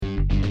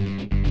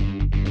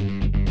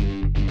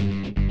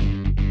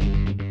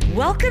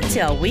Welcome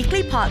to our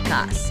weekly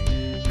podcast,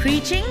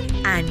 Preaching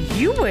and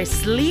You Were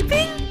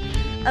Sleeping?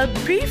 A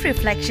brief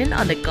reflection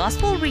on the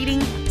gospel reading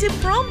to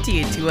prompt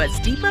you towards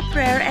deeper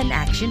prayer and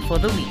action for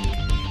the week.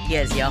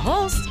 Here's your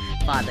host,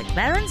 Father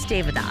Clarence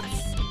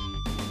Devadas.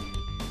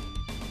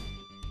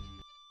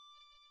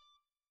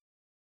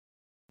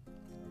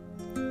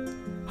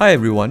 Hi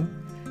everyone.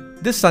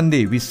 This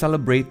Sunday we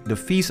celebrate the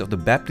Feast of the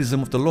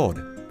Baptism of the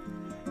Lord.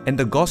 And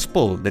the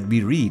Gospel that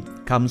we read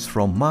comes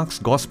from Mark's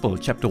Gospel,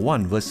 chapter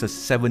 1, verses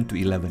 7 to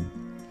 11.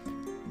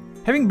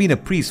 Having been a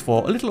priest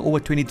for a little over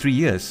 23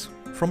 years,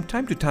 from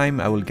time to time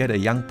I will get a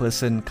young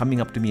person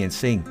coming up to me and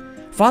saying,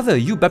 "Father,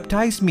 you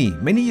baptized me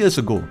many years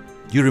ago.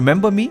 Do you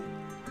remember me?"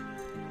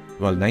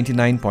 Well,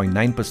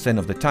 99.9%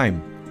 of the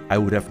time, I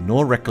would have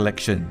no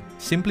recollection,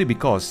 simply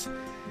because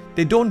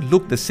they don't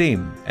look the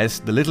same as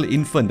the little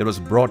infant that was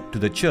brought to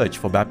the church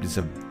for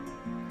baptism.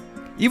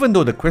 Even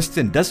though the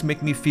question does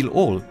make me feel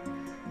old,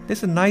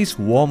 there's a nice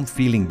warm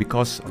feeling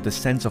because of the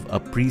sense of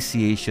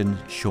appreciation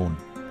shown.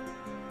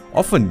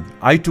 Often,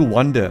 I too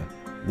wonder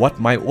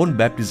what my own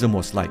baptism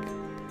was like.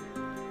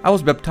 I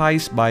was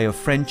baptized by a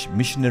French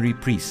missionary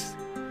priest,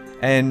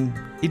 and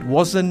it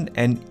wasn't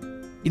an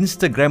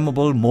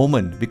Instagrammable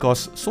moment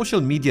because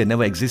social media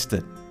never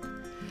existed.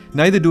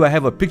 Neither do I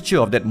have a picture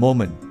of that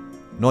moment,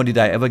 nor did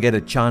I ever get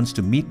a chance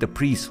to meet the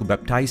priest who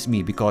baptized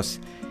me because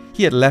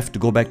he had left to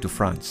go back to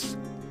France.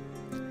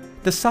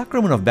 The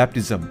sacrament of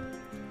baptism,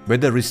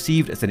 whether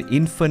received as an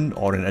infant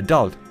or an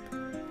adult,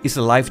 is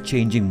a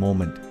life-changing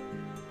moment.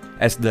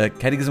 As the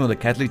Catechism of the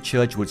Catholic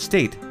Church would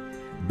state,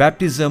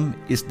 baptism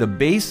is the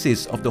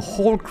basis of the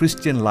whole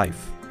Christian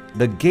life,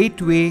 the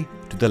gateway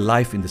to the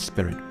life in the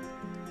Spirit.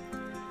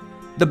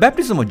 The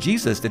baptism of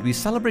Jesus that we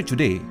celebrate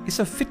today is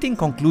a fitting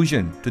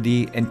conclusion to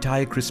the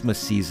entire Christmas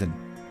season.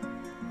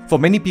 For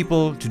many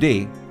people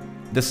today,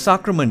 the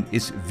sacrament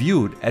is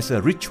viewed as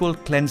a ritual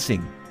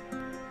cleansing.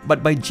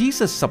 But by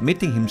Jesus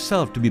submitting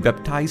himself to be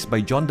baptized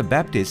by John the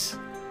Baptist,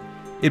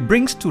 it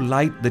brings to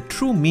light the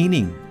true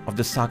meaning of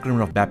the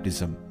sacrament of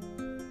baptism.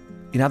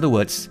 In other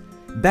words,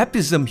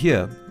 baptism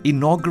here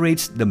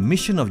inaugurates the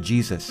mission of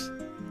Jesus.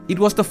 It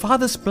was the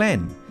Father's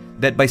plan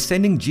that by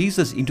sending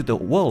Jesus into the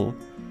world,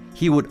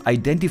 he would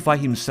identify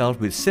himself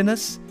with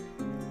sinners,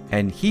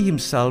 and he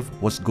himself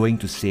was going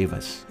to save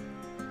us.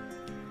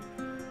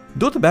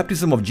 Though the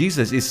baptism of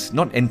Jesus is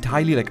not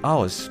entirely like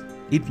ours,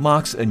 it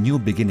marks a new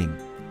beginning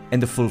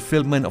and the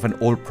fulfillment of an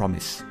old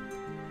promise.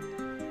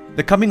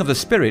 The coming of the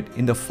Spirit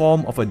in the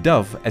form of a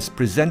dove, as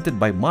presented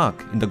by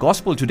Mark in the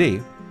Gospel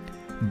today,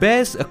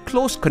 bears a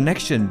close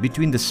connection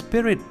between the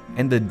Spirit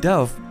and the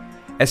dove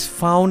as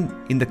found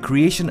in the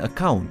creation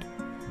account,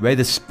 where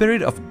the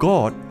Spirit of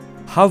God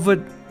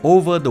hovered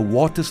over the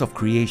waters of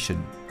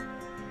creation.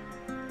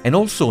 And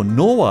also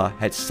Noah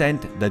had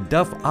sent the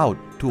dove out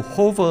to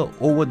hover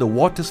over the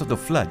waters of the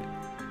flood.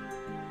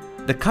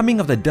 The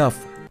coming of the dove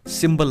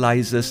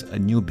symbolizes a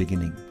new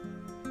beginning.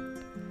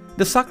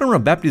 The sacrament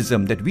of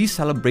baptism that we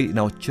celebrate in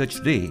our church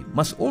today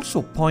must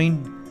also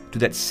point to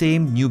that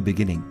same new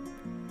beginning.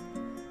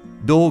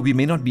 Though we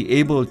may not be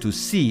able to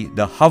see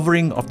the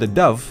hovering of the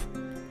dove,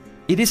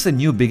 it is a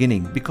new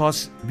beginning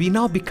because we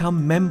now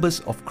become members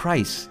of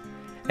Christ,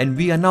 and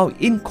we are now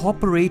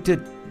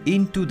incorporated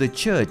into the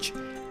church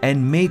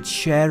and made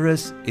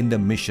sharers in the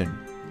mission.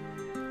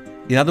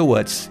 In other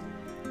words,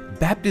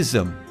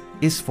 baptism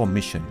is for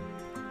mission,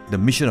 the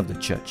mission of the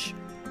church.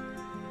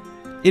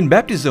 In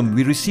baptism,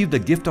 we receive the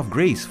gift of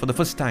grace for the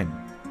first time.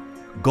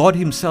 God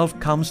himself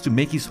comes to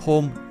make his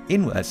home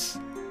in us.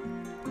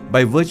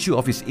 By virtue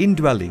of his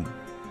indwelling,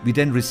 we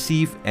then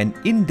receive an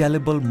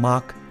indelible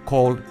mark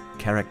called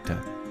character,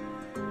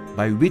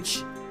 by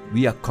which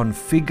we are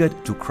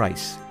configured to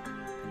Christ,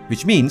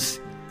 which means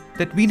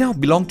that we now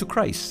belong to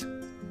Christ.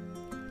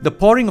 The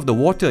pouring of the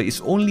water is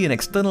only an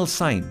external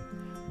sign,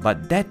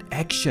 but that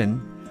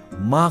action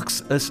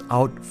marks us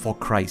out for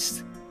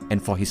Christ and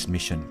for his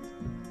mission.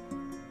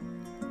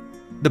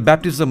 The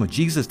baptism of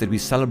Jesus that we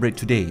celebrate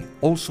today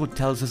also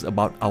tells us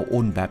about our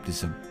own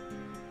baptism.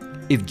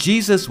 If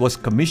Jesus was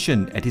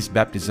commissioned at his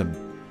baptism,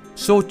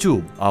 so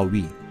too are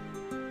we.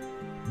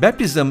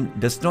 Baptism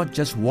does not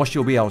just wash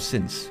away our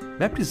sins.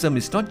 Baptism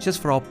is not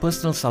just for our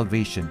personal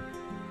salvation.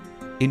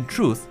 In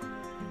truth,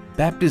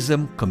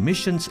 baptism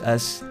commissions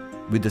us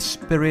with the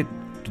Spirit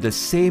to the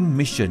same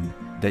mission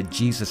that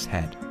Jesus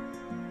had.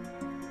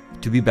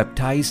 To be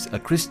baptized a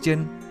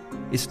Christian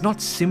is not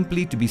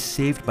simply to be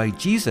saved by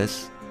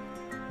Jesus,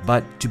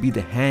 but to be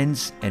the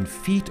hands and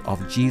feet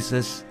of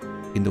Jesus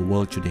in the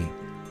world today.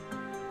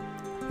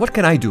 What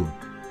can I do?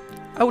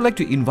 I would like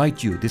to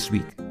invite you this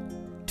week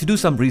to do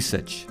some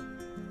research,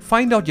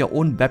 find out your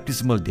own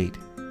baptismal date,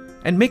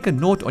 and make a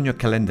note on your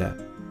calendar,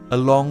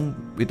 along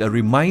with a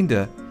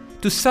reminder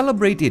to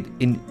celebrate it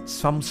in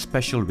some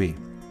special way.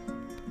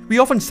 We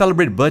often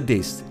celebrate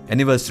birthdays,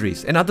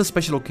 anniversaries, and other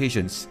special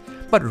occasions,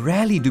 but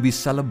rarely do we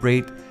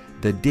celebrate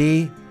the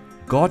day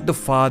God the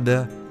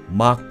Father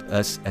marked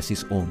us as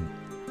his own.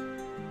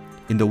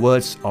 In the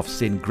words of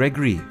Saint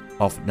Gregory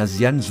of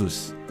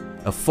Nazianzus,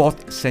 a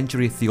 4th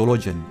century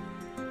theologian,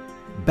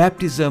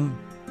 baptism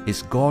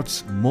is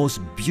God's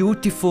most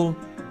beautiful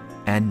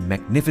and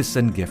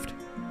magnificent gift.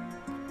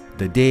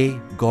 The day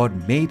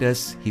God made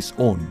us His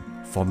own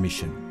for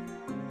mission.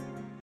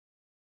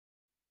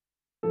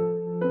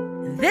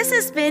 This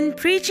has been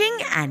Preaching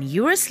and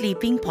You're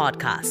Sleeping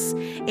podcast.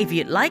 If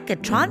you'd like a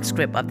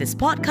transcript of this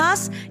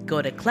podcast,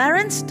 go to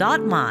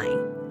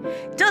clarence.my.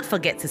 Don't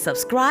forget to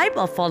subscribe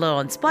or follow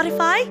on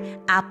Spotify,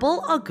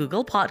 Apple, or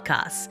Google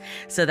Podcasts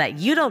so that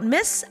you don't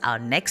miss our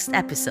next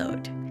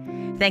episode.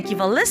 Thank you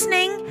for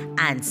listening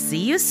and see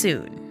you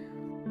soon.